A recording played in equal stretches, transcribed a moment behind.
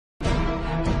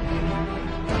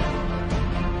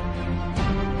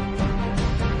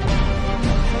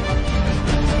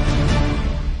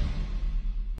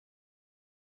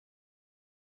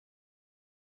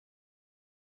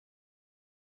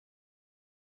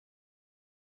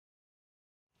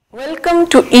Welcome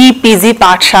to EPZ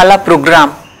Pathshala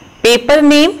program. Paper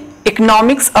name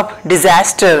Economics of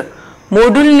Disaster.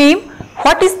 Module name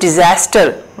What is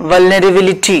Disaster?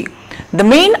 Vulnerability. The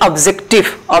main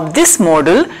objective of this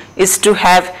module is to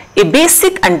have a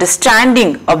basic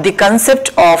understanding of the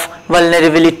concept of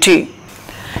vulnerability.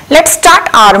 Let's start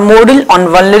our module on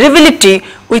vulnerability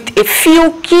with a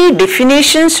few key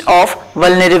definitions of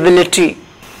vulnerability.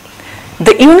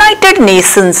 The United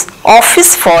Nations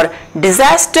Office for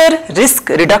Disaster Risk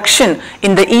Reduction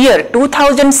in the year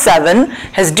 2007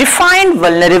 has defined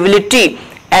vulnerability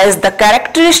as the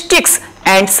characteristics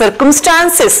and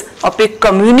circumstances of a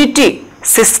community,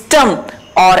 system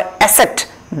or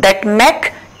asset that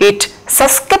make it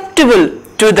susceptible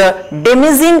to the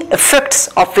damaging effects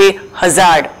of a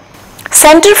hazard.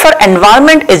 Center for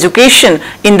Environment Education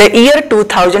in the year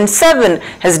 2007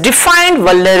 has defined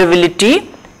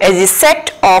vulnerability as a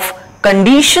set of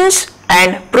conditions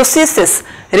and processes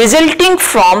resulting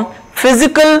from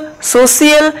physical,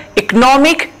 social,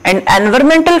 economic and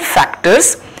environmental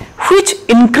factors which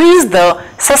increase the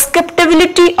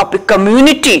susceptibility of a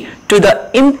community to the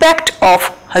impact of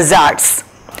hazards.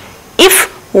 If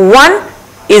one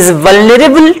is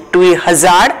vulnerable to a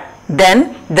hazard,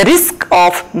 then the risk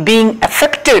of being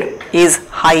affected is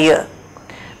higher.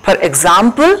 For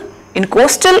example, in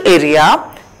coastal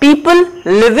area, people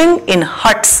living in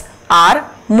huts are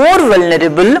more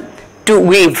vulnerable to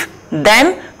waves than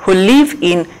who live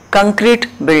in concrete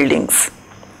buildings.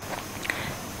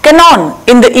 Cannon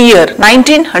in the year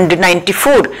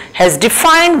 1994 has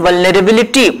defined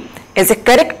vulnerability as a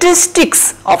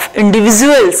characteristics of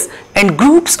individuals and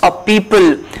groups of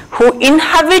people who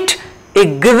inhabit a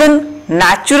given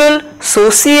natural,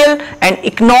 social and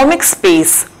economic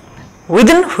space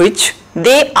within which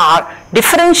they are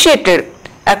differentiated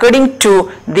according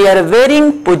to their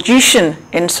varying position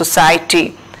in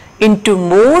society into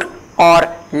more or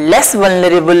less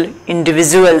vulnerable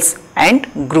individuals and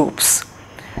groups.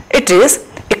 It is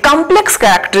a complex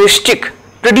characteristic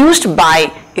produced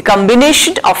by a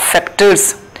combination of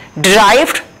factors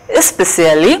derived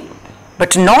especially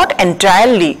but not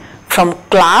entirely from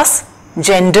class,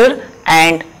 gender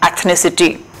and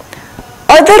ethnicity.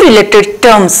 Other related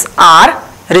terms are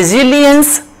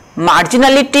resilience,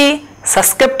 marginality,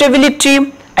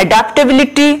 susceptibility,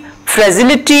 adaptability,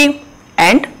 fragility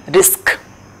and risk.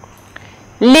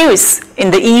 Lewis in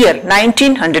the year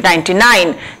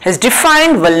 1999 has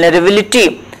defined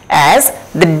vulnerability as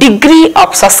the degree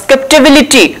of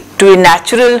susceptibility to a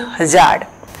natural hazard.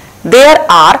 There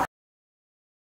are